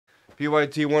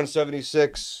PYT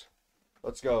 176.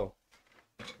 Let's go.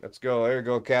 Let's go. There you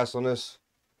go, Castleness.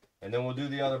 And then we'll do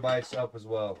the other by itself as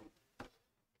well.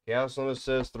 Castleness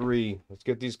says 3. Let's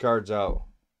get these cards out.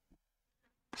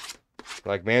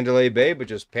 Like Mandalay Bay, but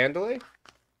just Pandalay?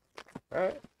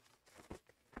 Alright.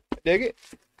 I dig it.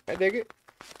 I dig it.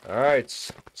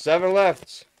 Alright. 7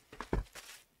 left.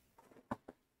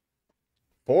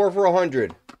 4 for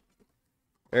 100.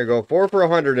 There you go. 4 for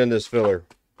 100 in this filler.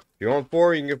 If you want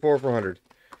 4, you can get 4 for 100.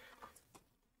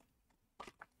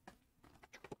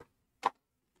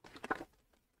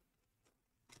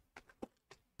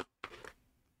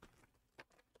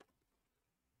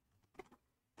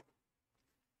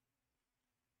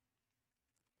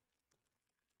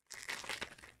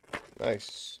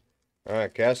 Nice.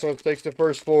 Alright, Castle takes the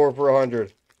first 4 for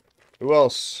 100. Who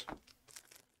else?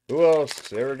 Who else?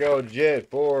 There we go.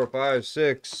 Jit, 4, 5,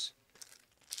 6.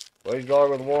 Blaze Dog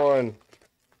with 1.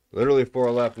 Literally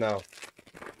 4 left now.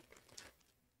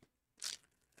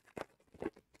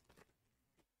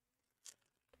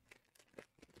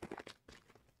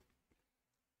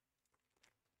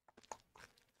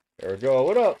 There we go.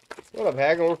 What up? What up,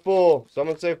 Hagen? We're full.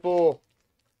 Someone say full.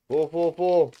 Full, full,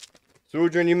 full.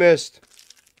 Sudrin, you missed.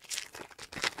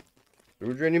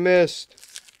 Sudrin, you missed.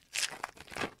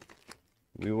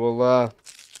 We will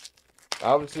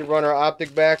obviously run our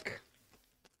optic back.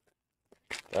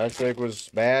 Last break was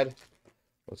bad.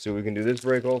 Let's see what we can do this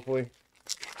break, hopefully.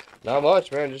 Not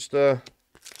much, man. Just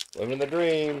living the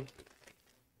dream.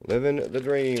 Living the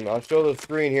dream. I'll show the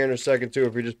screen here in a second, too,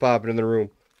 if you're just popping in the room.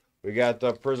 We got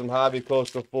the Prism Hobby close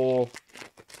to full.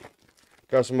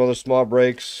 Got some other small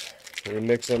breaks. We're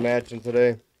mixing and matching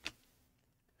today.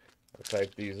 I'll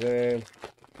type these in.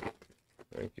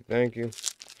 Thank you, thank you.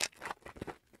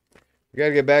 We got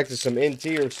to get back to some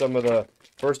NT or some of the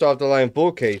first off the line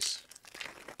full case.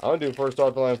 I want to do first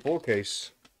off the line full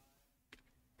case.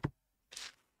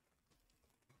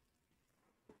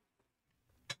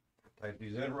 Type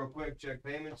these in real quick, check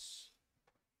payments.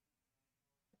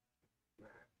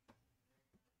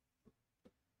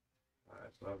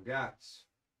 Alright, so I've got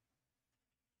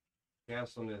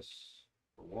Castleness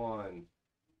for 1,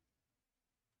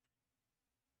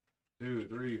 2,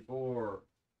 3, 4.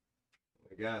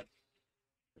 We got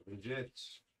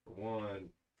Jits for 1.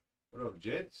 What up,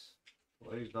 Jits?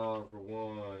 Blaze Dog for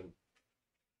 1.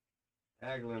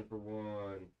 Haglin for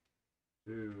 1,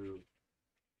 2,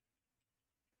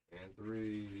 and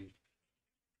 3.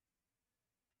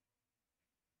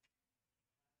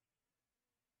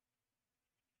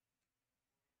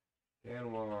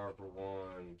 Canwar for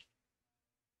 1.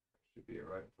 Should be it,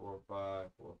 right? 4, 5,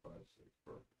 4, 5, 6.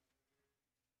 Perfect.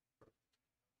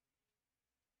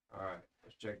 Alright,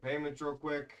 let's check payments real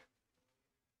quick.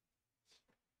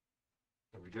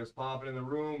 We just popping in the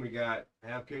room. We got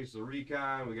half case of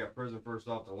Recon. We got Prison first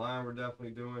off the line we're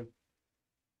definitely doing.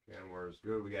 Canwar is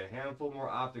good. We got a handful more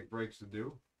optic breaks to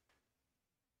do.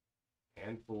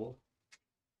 Handful.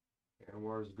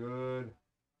 Canwar is good.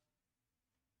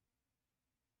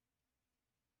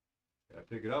 Gotta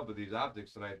pick it up with these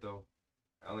optics tonight, though.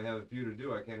 I only have a few to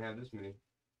do. I can't have this many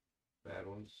bad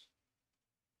ones.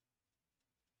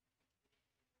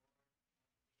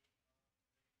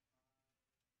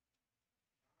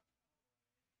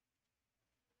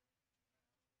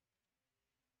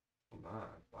 Come on,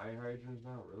 fire hydrants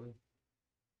now, really?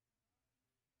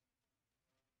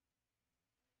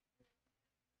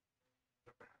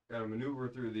 Gotta maneuver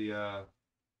through the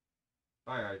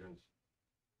fire hydrants.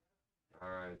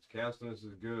 Alright, Castleness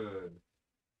is good.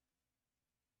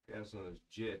 Castleness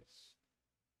Jits.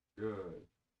 Good.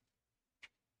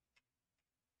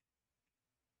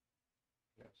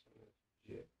 Castleness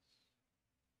Jits.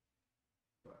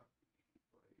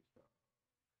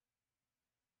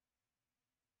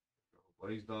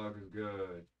 Blaze Dog is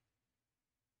good.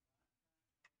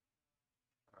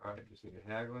 Alright, just need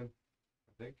a Haglin,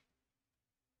 I think.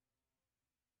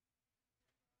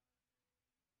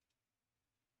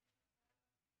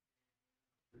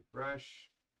 Refresh.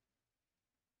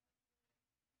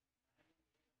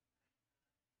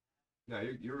 No,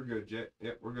 you were good, Jet.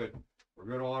 Yep, we're good. We're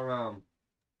good all around.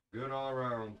 Good all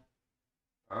around.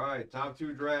 Alright, top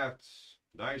 2 drafts.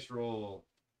 Dice roll.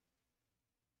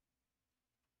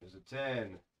 There's a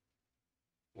 10.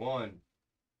 1,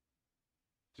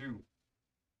 2,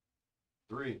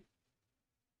 3,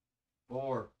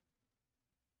 4,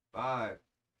 5,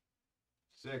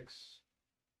 6,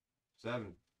 7,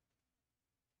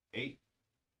 8,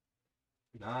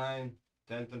 9,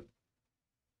 10th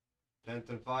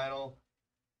and final.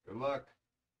 Good luck.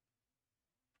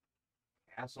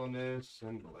 Castleness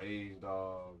and Blaze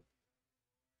Dog.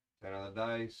 10 on the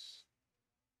dice.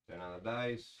 10 on the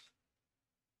dice.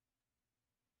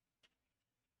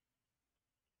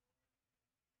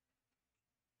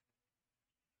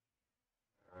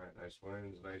 Nice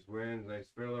wins, nice wins, nice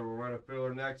filler. We'll run a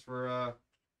filler next for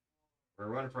we're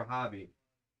running for Hobby.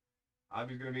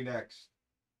 Hobby's gonna be next.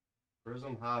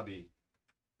 Prism Hobby.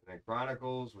 And then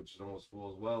Chronicles, which is almost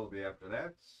full as well, will be after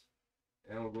that.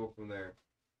 And we'll go from there.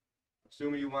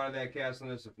 Assuming you wanted that cast on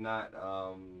this. If not,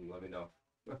 let me know.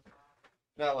 If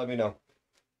not, let me know.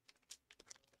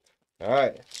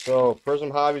 Alright, so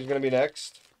Prism Hobby is gonna be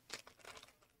next.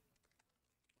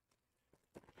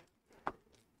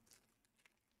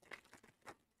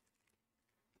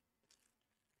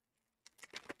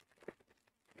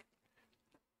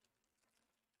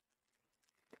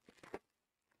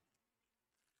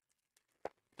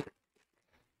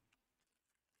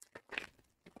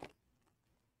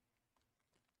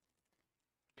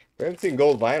 I haven't seen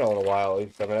gold vinyl in a while. At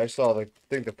least. I mean, I saw, I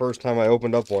think the first time I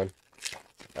opened up one,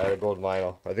 I had a gold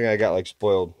vinyl. I think I got, like,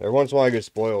 spoiled. Every once in a while I get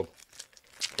spoiled.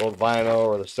 Gold vinyl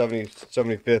or the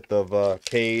 75th of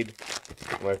Cade,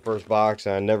 my first box,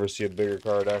 and I never see a bigger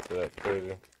card after that.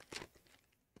 Crazy.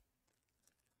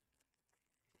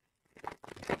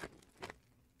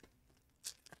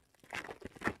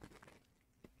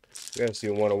 You gotta see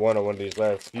a 101 on one of these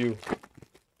last few.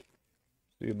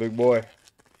 See a big boy.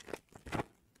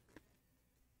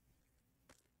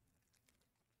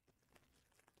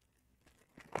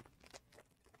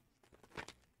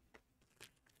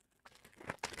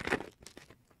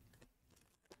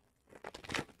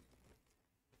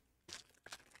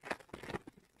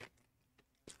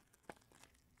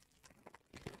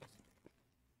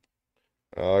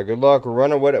 Good luck. We're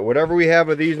running whatever we have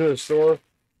of these in the store.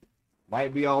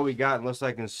 Might be all we got unless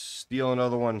I can steal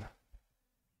another one.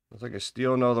 Unless I can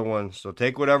steal another one. So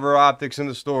take whatever optics in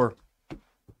the store.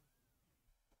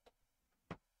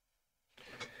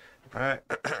 Alright.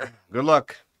 Good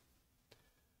luck.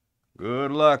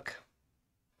 Good luck.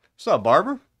 What's up,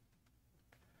 Barber?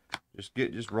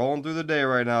 Just rolling through the day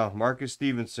right now. Marcus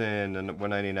Stevenson and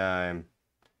 199.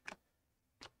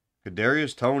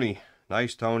 Kadarius Toney.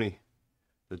 Nice Tony.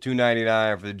 The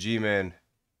 299 for the G-Man.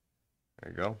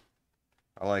 There you go.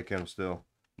 I like him still.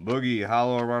 Boogie,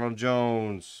 Hollow, Ronald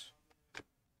Jones.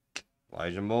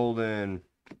 Elijah Molden.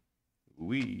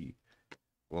 Wee.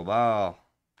 Global.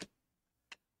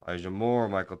 Elijah Moore,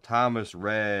 Michael Thomas,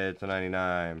 red to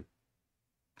 99.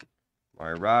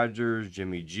 Mari Rogers,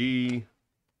 Jimmy G.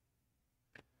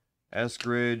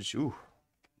 Eskridge. Ooh.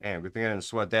 Damn, good thing I didn't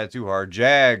sweat that too hard.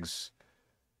 Jags.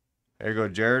 There you go,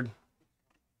 Jared.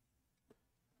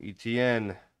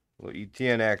 ETN. A little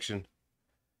ETN action.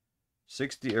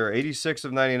 60 or 86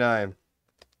 of 99.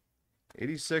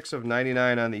 86 of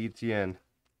 99 on the ETN.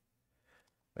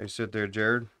 Nice sit there,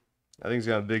 Jared. I think he's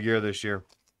got a big year this year.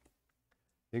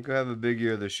 I think he'll have a big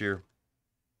year this year.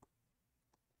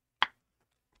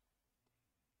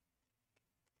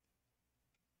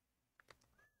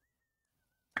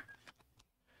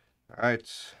 All right.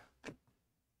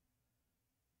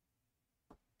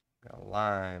 Got a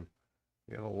lime.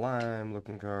 We have a lime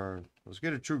looking card. Let's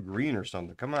get a true green or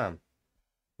something. Come on.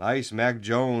 Nice. Mac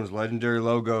Jones. Legendary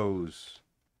logos.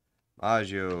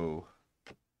 Maggio.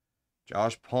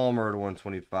 Josh Palmer to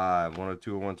 125.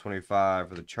 102 to 125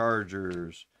 for the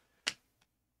Chargers.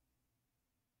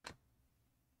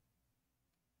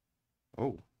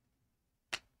 Oh.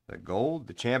 Is that gold?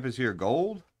 The champ is here.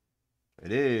 Gold?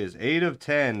 It is. 8 of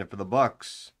 10 for the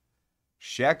Bucks.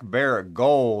 Shaq Barrett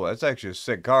gold. That's actually a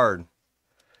sick card.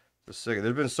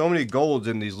 There's been so many golds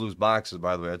in these loose boxes,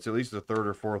 by the way. That's at least the third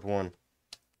or fourth one.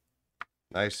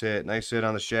 Nice hit. Nice hit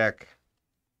on the Shaq.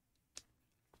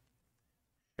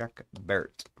 Shaq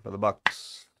Barrett for the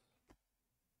Bucks.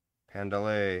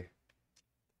 Pandale.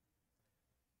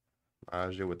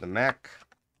 Maggio with the Mac.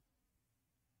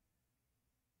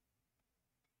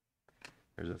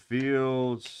 There's a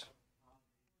Fields.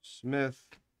 Smith.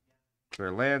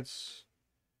 Trey Lance.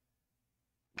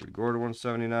 Gordon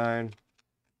 179.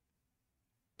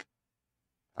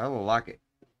 Tyler Lockett.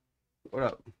 What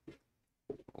up?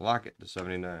 Lockett to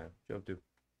 79. Jump to.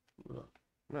 Come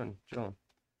on, chillin'.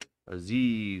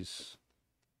 Aziz.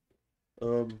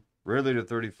 Ridley to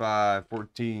 35.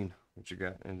 14. What you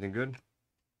got? Anything good?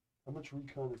 How much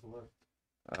recon is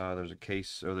left? There's a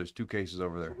case. Oh, there's 2 cases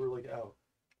over there. So we're like out.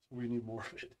 So we need more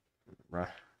of it. Right.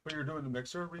 But you're doing the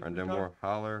mixer? Rondell Moore.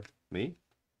 Holler. Me?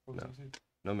 No.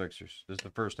 No mixers. This is the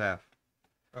first half.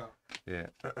 Oh. Yeah.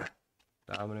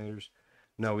 Dominators.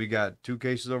 No, we got 2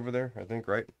 cases over there, I think,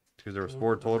 right? Because there was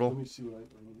 4 total. Let me see what I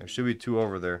need. There should be 2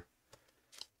 over there.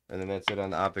 And then that's it on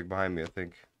the optic behind me, I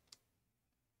think.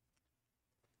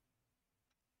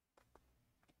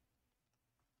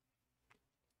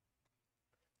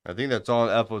 I think that's all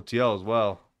in FOTL as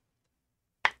well.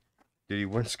 Did he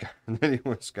win Sky? And then he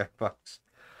won Skybox.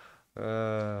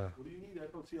 What do you need?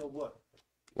 FOTL what?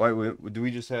 Why do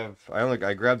we just have?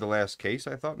 I grabbed the last case.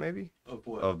 I thought maybe Of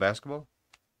what? of basketball,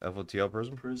 FOTL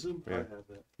Prism. Prism? Yeah. I have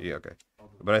that. Yeah, okay.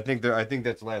 But I think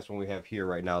that's the last one we have here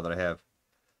right now that I have,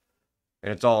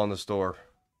 and it's all in the store.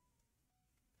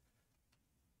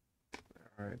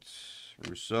 All right,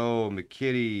 Rousseau,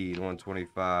 McKitty,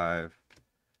 125.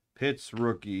 Pitts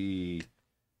rookie,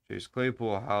 Chase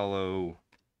Claypool hollow,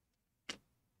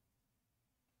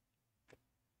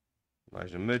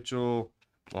 Elijah Mitchell,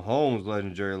 Mahomes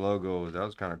legendary logo. That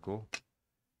was kind of cool.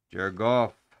 Jared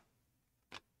Goff,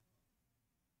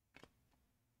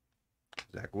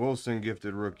 Zach Wilson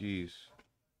gifted rookies.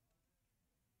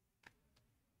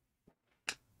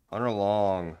 Hunter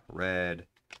Long red,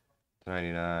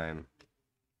 99.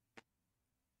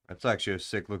 That's actually a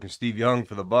sick looking Steve Young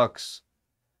for the Bucks.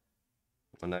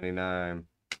 199.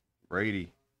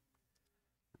 Brady.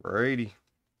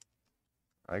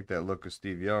 I like that look of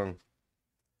Steve Young.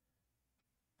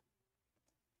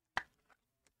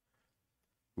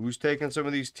 Who's taking some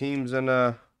of these teams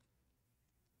in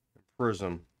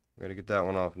Prism? We gotta get that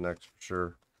one off next for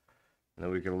sure. And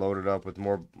then we can load it up with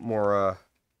more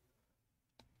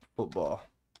football.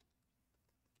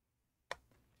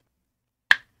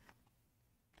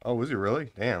 Oh, was he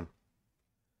really? Damn.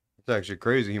 That's actually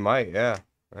crazy. He might, yeah.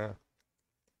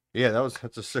 Yeah,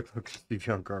 that's a sick looking Steve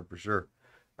Young card for sure.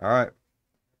 Alright.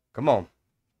 Come on,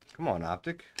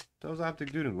 Optic. What was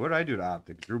Optic doing? What did I do to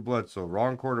Optic? Drew Bledsoe,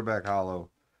 wrong quarterback hollow.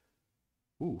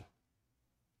 Ooh.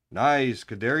 Nice.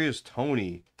 Kadarius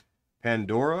Toney.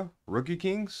 Pandora, Rookie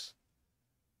Kings.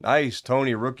 Nice,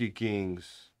 Tony, Rookie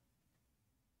Kings.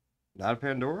 Not a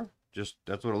Pandora? Just,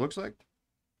 that's what it looks like?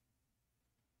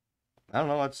 I don't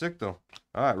know, that's sick though.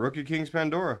 Alright, Rookie Kings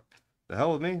Pandora. The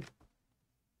hell with me.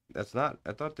 That's not,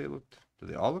 I thought they looked, do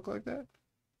they all look like that?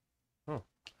 Huh.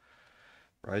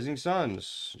 Rising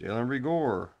Suns, Jalen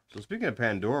Rigor. So speaking of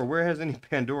Pandora, where has any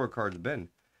Pandora cards been?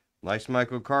 Nice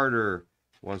Michael Carter,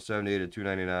 178 to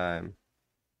 299.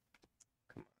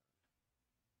 Come on.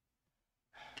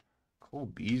 Cole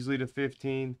Beasley to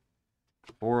 15.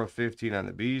 4 of 15 on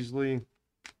the Beasley.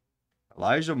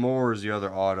 Elijah Moore is the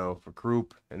other auto for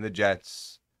Croup and the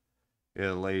Jets. Yeah,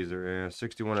 the laser. Yeah,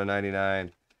 61 to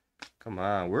 99. Come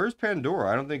on, where's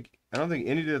Pandora? I don't think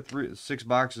any of the 6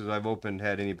 boxes I've opened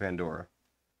had any Pandora.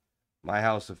 My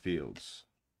House of Fields.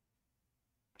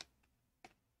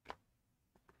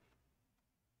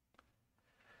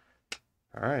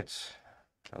 All right,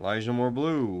 Elijah Moore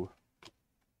blue.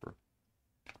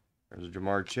 There's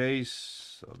Jamar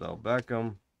Chase, Odell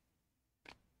Beckham.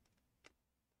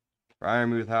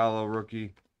 Freiermuth hollow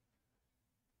rookie.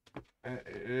 That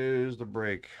is the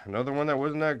break. Another one that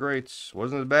wasn't that great.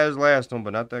 Wasn't as bad as last one,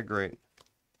 but not that great.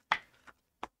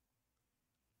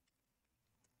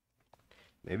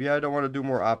 Maybe I don't want to do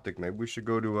more Optic. Maybe we should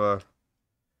go to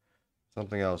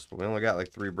something else. But we only got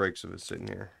like 3 breaks of it sitting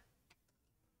here.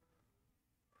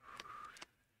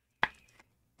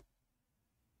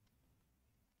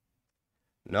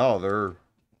 No, they're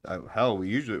hell.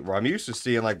 I'm used to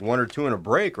seeing like 1 or 2 in a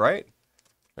break, right?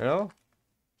 You know?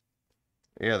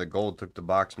 Yeah, the gold took the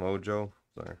box mojo.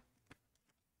 Sorry.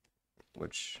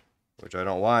 Which I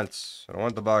don't want. I don't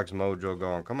want the box mojo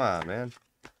going. Come on, man.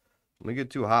 Let me get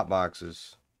 2 hot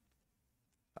boxes.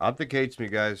 Optic hates me,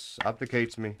 guys. Optic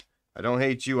hates me. I don't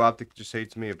hate you. Optic just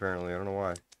hates me, apparently. I don't know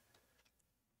why.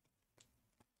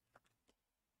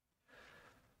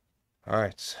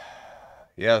 Alright.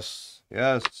 Yes.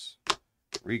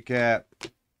 Recap.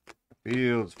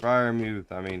 Fields.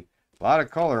 Freiermuth. I mean, a lot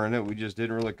of color in it. We just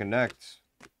didn't really connect.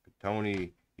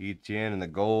 Tony, Etienne, and the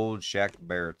gold. Shaq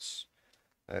Barrett's.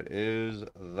 That is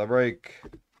the break.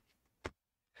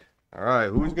 Alright,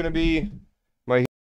 who's going to be